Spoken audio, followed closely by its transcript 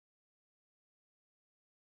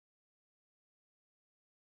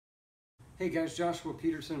Hey guys, Joshua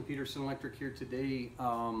Peterson Electric here today.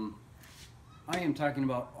 I am talking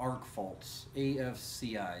about arc faults,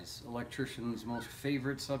 AFCIs, electricians' most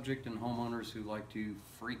favorite subject and homeowners who like to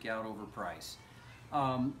freak out over price.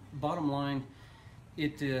 Bottom line,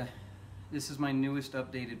 this is my newest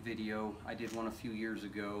updated video. I did one a few years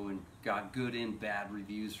ago and got good and bad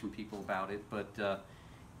reviews from people about it, but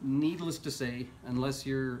needless to say, unless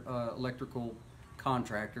you're an electrical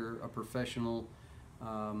contractor, a professional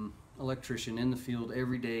electrician in the field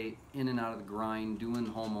every day, in and out of the grind, doing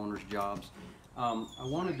homeowners jobs, I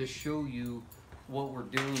wanted to show you what we're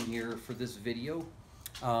doing here for this video.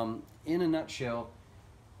 In a nutshell,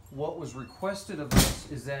 what was requested of us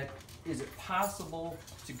is it possible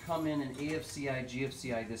to come in and AFCI,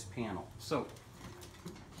 GFCI this panel? So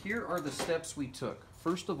here are the steps we took.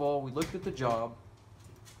 First of all, we looked at the job,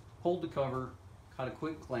 pulled the cover, caught a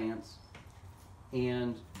quick glance,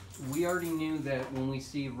 and we already knew that when we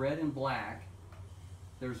see red and black,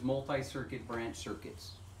 there's multi-circuit branch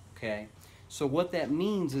circuits, okay? So what that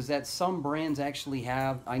means is that some brands actually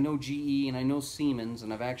have, I know GE and I know Siemens,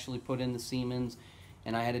 and I've actually put in the Siemens,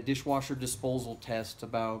 and I had a dishwasher disposal test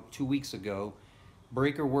about 2 weeks ago.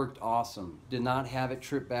 Breaker worked awesome. Did not have it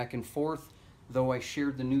trip back and forth, though I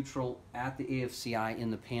shared the neutral at the AFCI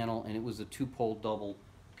in the panel, and it was a 2-pole double,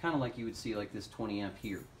 kind of like you would see like this 20 amp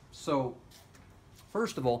here. So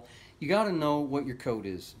first of all, you got to know what your code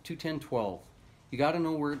is, 210.12. You got to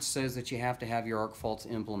know where it says that you have to have your arc faults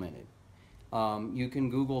implemented. You can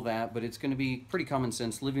Google that, but it's going to be pretty common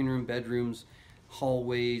sense. Living room, bedrooms,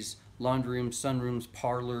 hallways, laundry rooms, sunrooms,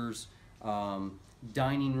 parlors,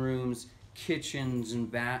 dining rooms, kitchens, and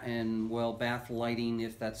bath lighting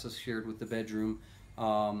if that's shared with the bedroom.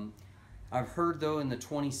 I've heard though in the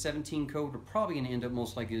 2017 code we're probably going to end up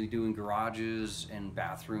most likely doing garages and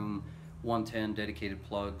bathroom 110 dedicated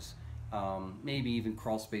plugs, maybe even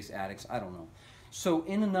crawl space attics, I don't know. So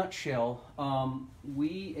in a nutshell,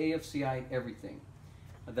 we AFCI everything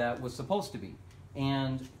that was supposed to be.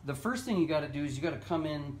 And the first thing you got to do is you got to come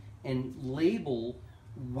in and label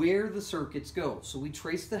where the circuits go. So we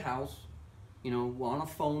traced the house, you know, on a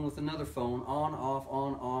phone with another phone, on,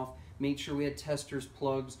 off, made sure we had testers,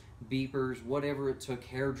 plugs, beepers, whatever it took,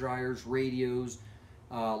 hair dryers, radios,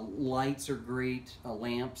 lights are great,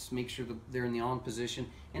 lamps, make sure that they're in the on position.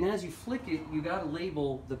 And as you flick it, you got to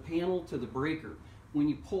label the panel to the breaker. When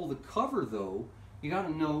you pull the cover though, you got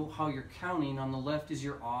to know how you're counting. On the left is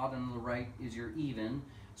your odd, and on the right is your even.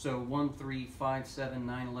 So 1, 3, 5, 7,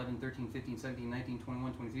 9, 11, 13, 15, 17, 19,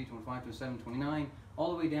 21, 23, 25, 27, 29,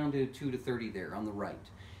 all the way down to 2 to 30 there on the right.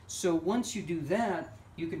 So once you do that,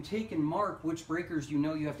 you can take and mark which breakers you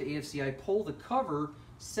know you have to AFCI, pull the cover,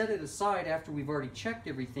 set it aside after we've already checked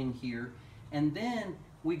everything here, and then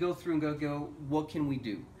we go through and go, what can we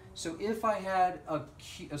do? So if I had a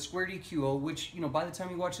square DQO, which, you know, by the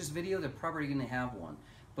time you watch this video, they're probably going to have one,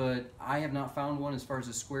 but I have not found one as far as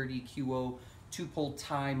a square DQO 2-pole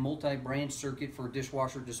tie multi-branch circuit for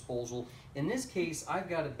dishwasher disposal. In this case, I've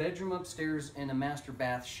got a bedroom upstairs and a master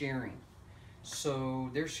bath sharing.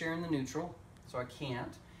 So they're sharing the neutral, so I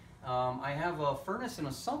can't. I have a furnace and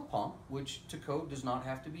a sump pump, which to code does not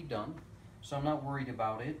have to be done, so I'm not worried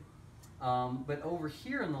about it. But over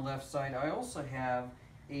here on the left side, I also have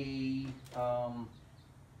a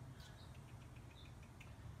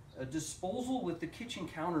disposal with the kitchen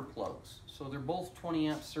counter plugs. So they're both 20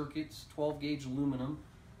 amp circuits, 12 gauge aluminum,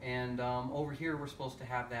 and over here we're supposed to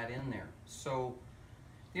have that in there. So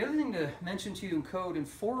the other thing to mention to you in code, in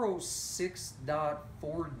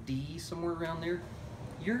 406.4D, somewhere around there,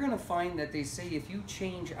 you're going to find that they say if you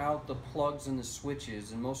change out the plugs and the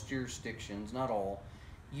switches in most jurisdictions, not all,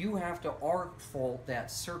 you have to arc fault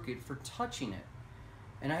that circuit for touching it.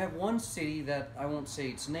 And I have one city that I won't say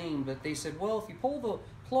its name, but they said, well, if you pull the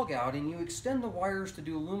plug out and you extend the wires to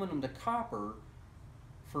do aluminum to copper,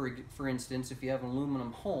 for instance, if you have an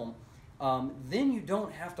aluminum home, then you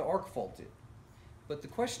don't have to arc fault it. But the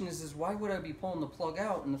question is why would I be pulling the plug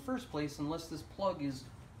out in the first place unless this plug is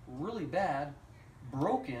really bad,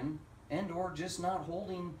 broken, and or just not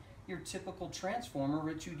holding your typical transformer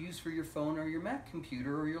that you'd use for your phone or your Mac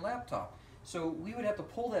computer or your laptop? So we would have to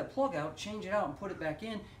pull that plug out, change it out, and put it back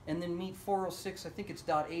in, and then meet 406, I think it's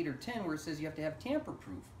 .8 or 10, where it says you have to have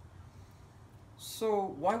tamper-proof.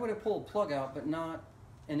 So why would I pull a plug out but not,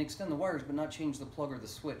 and extend the wires, but not change the plug or the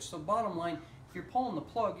switch? So bottom line, if you're pulling the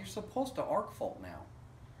plug, you're supposed to arc fault now.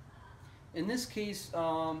 In this case,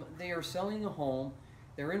 they are selling the home.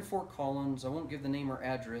 They're in Fort Collins. I won't give the name or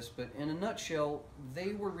address, but in a nutshell,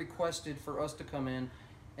 they were requested for us to come in,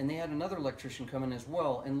 and they had another electrician come in as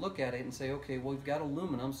well and look at it and say, okay, well, we've got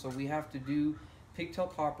aluminum, so we have to do pigtail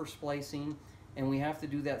copper splicing and we have to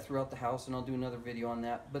do that throughout the house, and I'll do another video on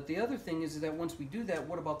that. But the other thing is that once we do that,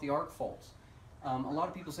 what about the arc faults? A lot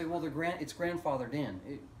of people say, well, it's grandfathered in.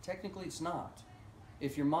 Technically, it's not.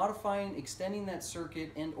 If you're modifying, extending that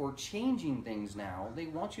circuit, and or changing things now, they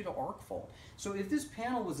want you to arc fault. So if this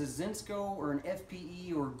panel was a Zinsco or an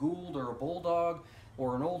FPE or Gould or a Bulldog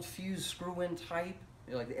or an old fuse screw-in type,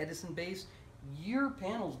 like the Edison base, your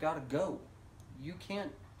panel's got to go. You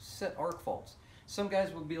can't set arc faults. Some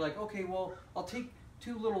guys will be like, okay, well, I'll take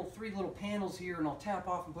three little panels here, and I'll tap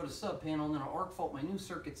off and put a sub panel, and then I'll arc fault my new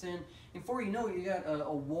circuits in. And before you know it, you got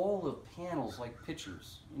a wall of panels like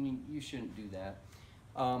pitchers, and you shouldn't do that.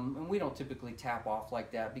 And we don't typically tap off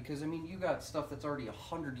like that because, I mean, you got stuff that's already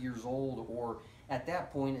 100 years old, or at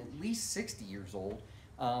that point at least 60 years old.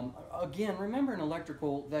 Again, remember in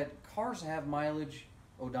electrical that cars have mileage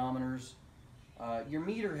odometers. Your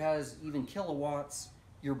meter has even kilowatts.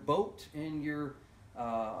 Your boat and your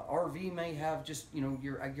RV may have just, you know,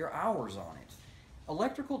 your hours on it.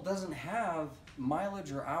 Electrical doesn't have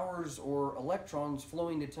mileage or hours or electrons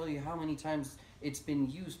flowing to tell you how many times it's been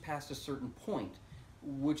used past a certain point,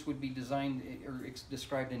 which would be designed or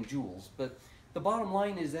described in joules. But the bottom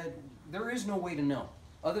line is that there is no way to know,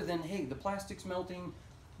 other than, hey, the plastic's melting,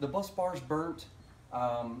 the bus bar's burnt,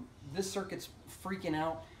 this circuit's freaking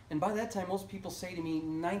out. And by that time, most people say to me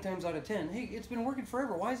 9 times out of 10, hey, it's been working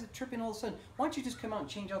forever. Why is it tripping all of a sudden? Why don't you just come out and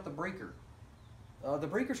change out the breaker? The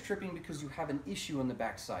breaker's tripping because you have an issue on the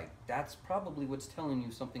backside. That's probably what's telling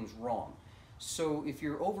you something's wrong. So if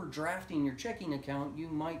you're overdrafting your checking account, you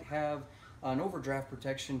might have an overdraft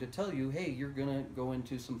protection to tell you, hey, you're gonna go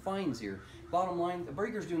into some fines here. Bottom line, the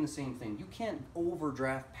breaker's doing the same thing. You can't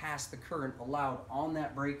overdraft past the current allowed on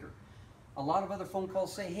that breaker. A lot of other phone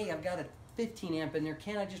calls say, hey, I've got a 15 amp in there,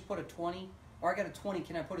 can I just put a 20? Or I got a 20,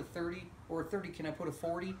 can I put a 30? Or a 30, can I put a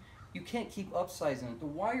 40? You can't keep upsizing it. The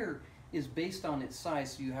wire is based on its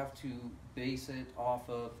size, so you have to base it off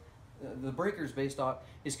of, the breaker's based off,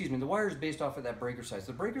 the wire is based off of that breaker size.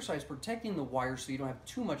 The breaker size is protecting the wire so you don't have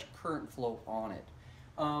too much current flow on it.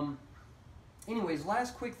 Anyways,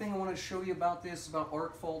 last quick thing I want to show you about this, about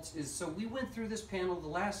arc faults, is so we went through this panel. The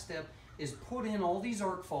last step is put in all these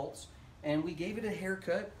arc faults, and we gave it a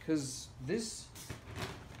haircut because this,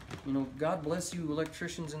 you know, God bless you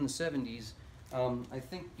electricians in the 70s. I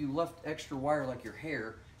think you left extra wire like your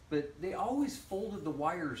hair, but they always folded the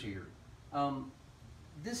wires here.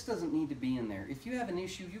 This doesn't need to be in there. If you have an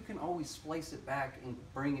issue, you can always splice it back and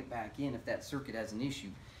bring it back in if that circuit has an issue.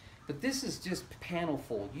 But this is just panel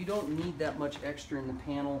fold. You don't need that much extra in the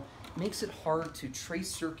panel. Makes it hard to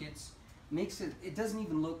trace circuits. It doesn't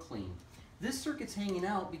even look clean. This circuit's hanging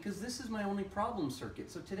out because this is my only problem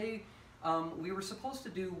circuit. So today we were supposed to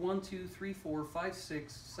do 1, 2, 3, 4, 5,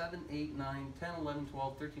 6, 7, 8, 9, 10, 11,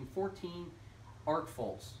 12, 13, 14 arc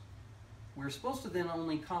faults. We're supposed to then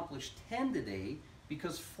only accomplish 10 today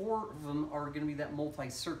because 4 of them are going to be that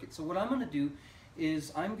multi-circuit. So what I'm going to do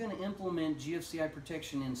is I'm going to implement GFCI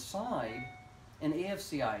protection inside an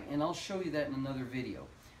AFCI, and I'll show you that in another video.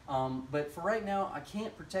 But for right now, I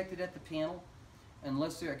can't protect it at the panel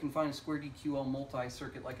unless I can find a square DQL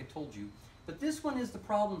multi-circuit like I told you. But this one is the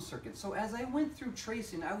problem circuit. So as I went through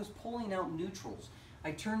tracing, I was pulling out neutrals.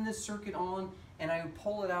 I turned this circuit on and I would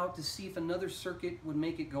pull it out to see if another circuit would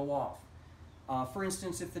make it go off. For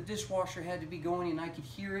instance, if the dishwasher had to be going and I could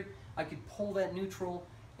hear it, I could pull that neutral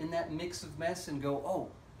in that mix of mess and go, oh,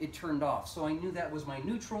 it turned off. So I knew that was my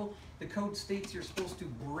neutral. The code states you're supposed to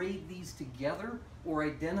braid these together or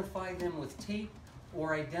identify them with tape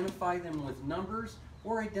or identify them with numbers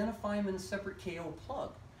or identify them in a separate KO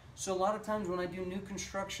plug. So a lot of times when I do new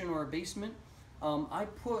construction or a basement, I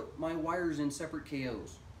put my wires in separate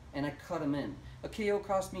KOs and I cut them in. A KO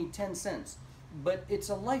cost me 10 cents. But it's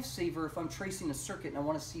a lifesaver if I'm tracing a circuit and I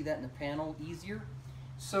want to see that in the panel easier.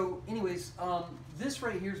 So anyways, this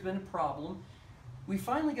right here has been a problem. We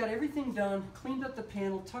finally got everything done, cleaned up the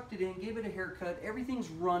panel, tucked it in, gave it a haircut. Everything's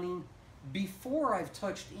running before I've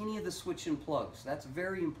touched any of the switch and plugs. That's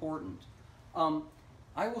very important.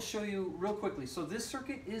 I will show you real quickly. So this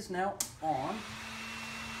circuit is now on.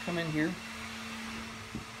 Come in here.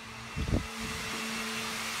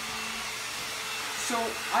 So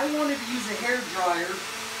I wanted to use a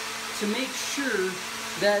hairdryer to make sure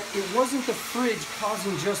that it wasn't the fridge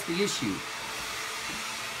causing just the issue.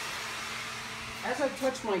 As I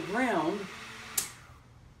touch my ground,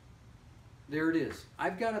 there it is.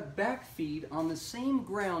 I've got a back feed on the same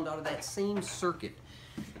ground out of that same circuit.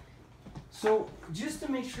 So just to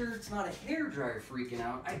make sure it's not a hairdryer freaking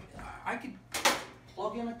out, I could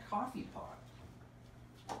plug in a coffee pot.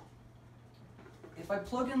 If I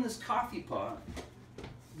plug in this coffee pot,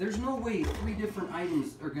 there's no way 3 different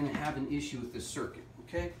items are going to have an issue with this circuit,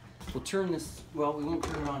 okay? We'll turn this, well, we won't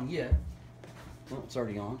turn it on yet. Well, it's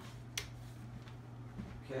already on.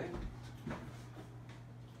 Okay.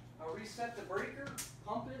 I'll reset the breaker,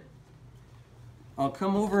 pump it. I'll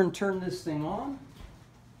come over and turn this thing on.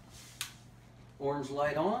 Orange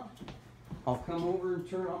light on. I'll come over and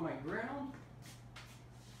turn on my ground.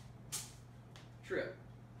 Trip.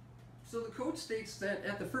 So the code states that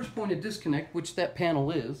at the first point of disconnect, which that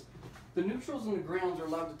panel is, the neutrals and the grounds are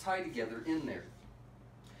allowed to tie together in there.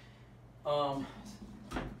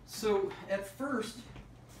 So at first,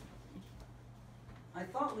 I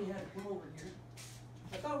thought we had, come over here,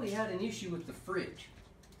 I thought we had an issue with the fridge.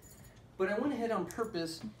 But I went ahead on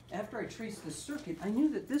purpose, after I traced the circuit, I knew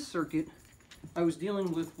that this circuit I was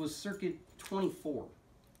dealing with was circuit 24.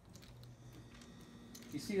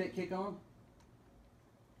 You see that kick on?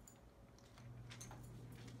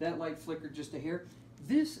 That light flickered just a hair.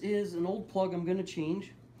 This is an old plug I'm going to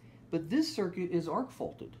change, but this circuit is arc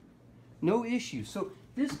faulted. No issue. So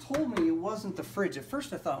this told me it wasn't the fridge. At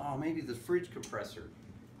first I thought, oh, maybe the fridge compressor.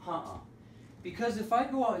 Because if I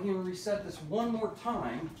go out here and reset this one more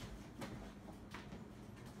time,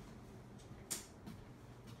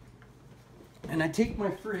 and I take my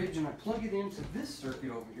fridge and I plug it into this circuit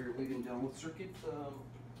over here we've been dealing with, circuit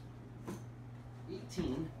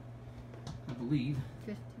 18, I believe.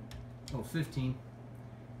 15. Oh, 15.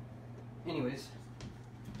 Anyways,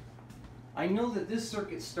 I know that this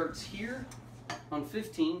circuit starts here on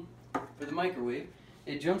 15 for the microwave.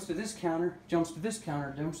 It jumps to this counter, jumps to this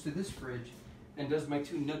counter, jumps to this fridge, and does my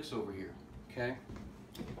 2 nooks over here, okay?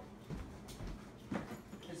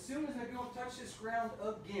 As soon as I go touch this ground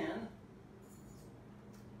again,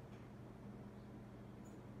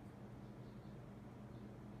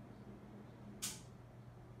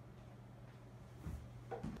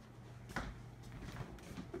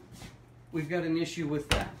 we've got an issue with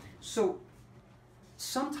that. So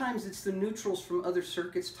sometimes it's the neutrals from other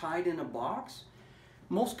circuits tied in a box.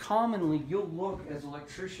 Most commonly, you'll look as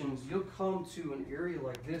electricians, you'll come to an area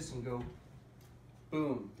like this and go,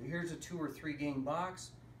 boom, here's a 2 or 3 gang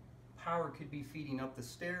box. Power could be feeding up the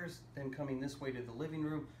stairs, then coming this way to the living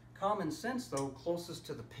room. Common sense though, closest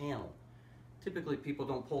to the panel. Typically people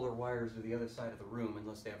don't pull their wires to the other side of the room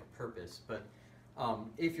unless they have a purpose. But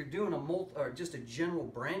if you're doing just a general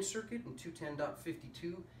branch circuit in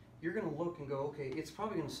 210.52, you're going to look and go, okay, it's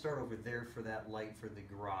probably going to start over there for that light for the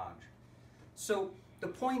garage. So the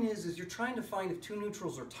point is you're trying to find if 2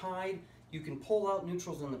 neutrals are tied. You can pull out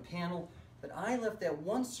neutrals on the panel. But I left that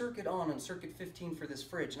one circuit on circuit 15 for this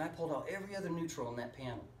fridge, and I pulled out every other neutral in that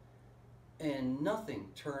panel. And nothing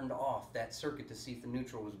turned off that circuit to see if the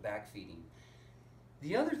neutral was backfeeding.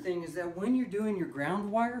 The other thing is that when you're doing your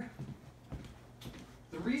ground wire,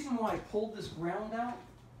 the reason why I pulled this ground out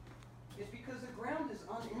is because the ground is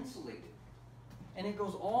uninsulated. And it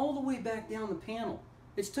goes all the way back down the panel.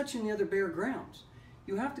 It's touching the other bare grounds.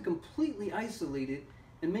 You have to completely isolate it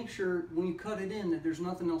and make sure when you cut it in that there's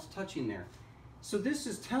nothing else touching there. So this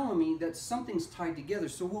is telling me that something's tied together.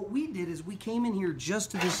 So what we did is we came in here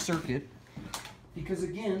just to this circuit because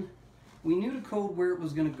again, we knew the code where it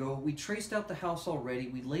was going to go. We traced out the house already.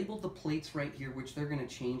 We labeled the plates right here, which they're going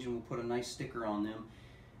to change, and we'll put a nice sticker on them.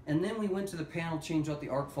 And then we went to the panel, changed out the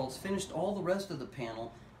arc faults, finished all the rest of the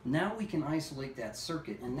panel. Now we can isolate that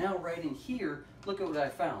circuit. And now right in here, look at what I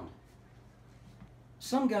found.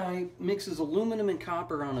 Some guy mixes aluminum and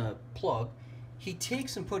copper on a plug. He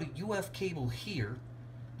takes and put a UF cable here.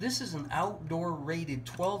 This is an outdoor rated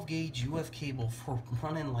 12 gauge UF cable for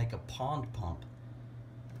running like a pond pump.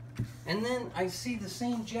 And then I see the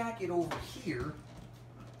same jacket over here.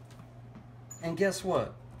 And guess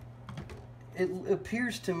what? It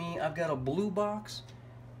appears to me I've got a blue box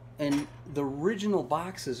and the original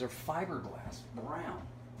boxes are fiberglass brown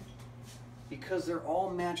because they're all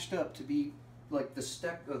matched up to be like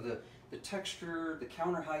the texture, the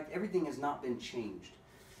counter height, everything has not been changed.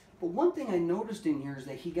 But one thing I noticed in here is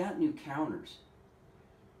that he got new counters.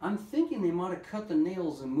 I'm thinking they might have cut the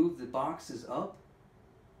nails and moved the boxes up,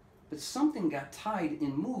 but something got tied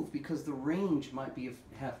and moved because the range might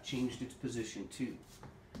have changed its position too.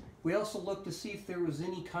 We also looked to see if there was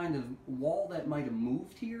any kind of wall that might have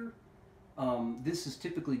moved here. This is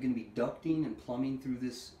typically going to be ducting and plumbing through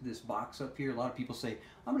this box up here. A lot of people say,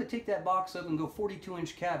 I'm going to take that box up and go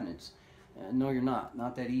 42-inch cabinets. No, you're not.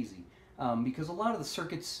 Not that easy. Because a lot of the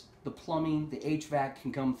circuits, the plumbing, the HVAC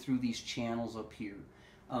can come through these channels up here.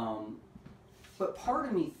 But part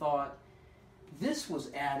of me thought this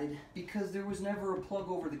was added because there was never a plug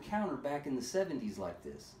over the counter back in the 70s like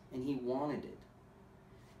this, and he wanted it.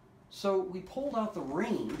 So we pulled out the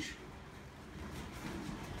range,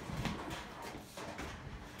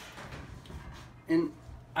 And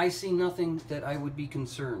I see nothing that I would be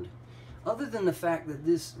concerned, other than the fact that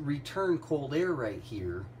this return cold air right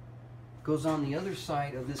here goes on the other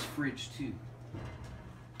side of this fridge too.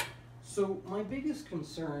 So my biggest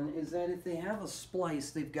concern is that if they have a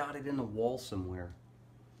splice, they've got it in the wall somewhere.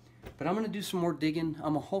 But I'm going to do some more digging.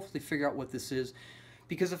 I'm going to hopefully figure out what this is.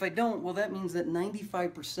 Because if I don't, well, that means that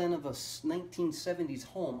 95% of a 1970s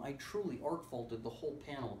home, I truly arc faulted the whole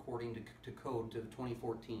panel according to code to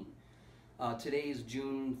 2014. Today is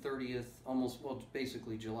June 30th, almost, well,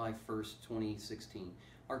 basically July 1st, 2016.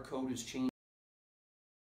 Our code has changed.